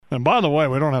And by the way,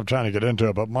 we don't have time to get into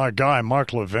it, but my guy,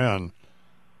 Mark Levin,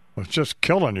 was just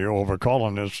killing you over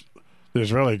calling the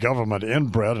Israeli government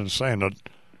inbred and saying that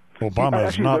Obama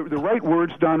is not. The right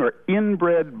words, Don, are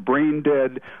inbred, brain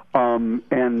dead,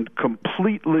 and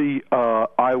completely,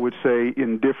 I would say,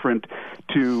 indifferent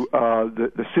to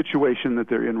the situation that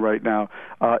they're in right now.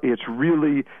 It's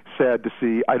really sad to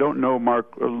see. I don't know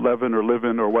Mark Levin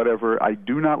or whatever. I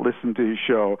do not listen to his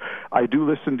show. I do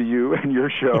listen to you and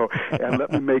your show, and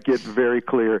let me make it very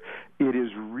clear. It is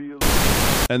really.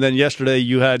 And then yesterday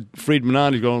you had Friedman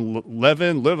on. He's going,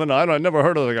 Levin, I never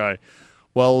heard of the guy.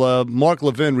 Well, Mark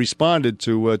Levin responded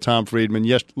to Tom Friedman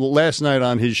last night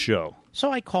on his show. So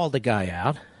I called the guy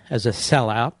out as a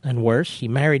sellout, and worse, he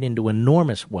married into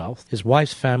enormous wealth. His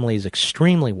wife's family is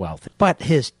extremely wealthy. But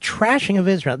his trashing of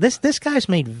Israel, this guy's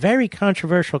made very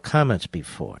controversial comments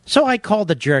before. So I called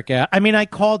the jerk out. I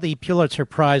called the Pulitzer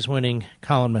Prize-winning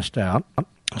columnist out.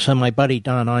 So my buddy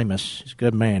Don Imus, he's a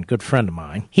good man, good friend of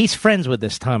mine. He's friends with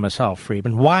this Thomas Hall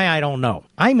Friedman. Why, I don't know.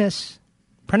 Imus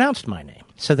pronounced my name.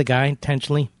 So the guy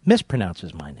intentionally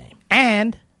mispronounces my name.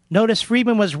 And notice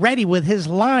Friedman was ready with his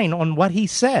line on what he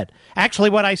said. Actually,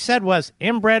 what I said was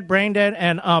inbred, brain dead,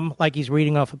 and like he's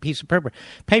reading off a piece of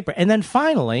paper. And then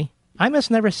finally, Imus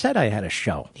never said I had a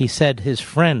show. He said his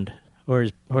friend or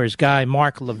his guy,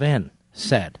 Mark Levin,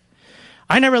 said,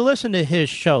 I never listened to his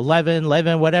show, Levin,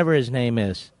 whatever his name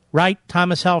is. Right?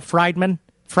 Thomas L. Friedman,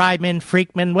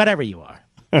 Freakman, whatever you are.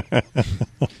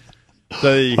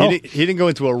 So he didn't go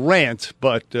into a rant,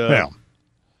 but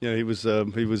he was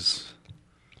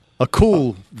a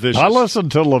cool vicious. I listen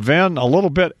to Levin a little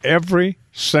bit every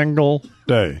single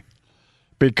day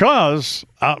because,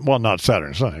 not Saturday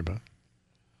and Sunday,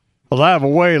 but I have a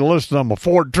way to listen on my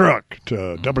Ford truck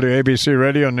to WABC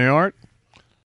Radio in New York.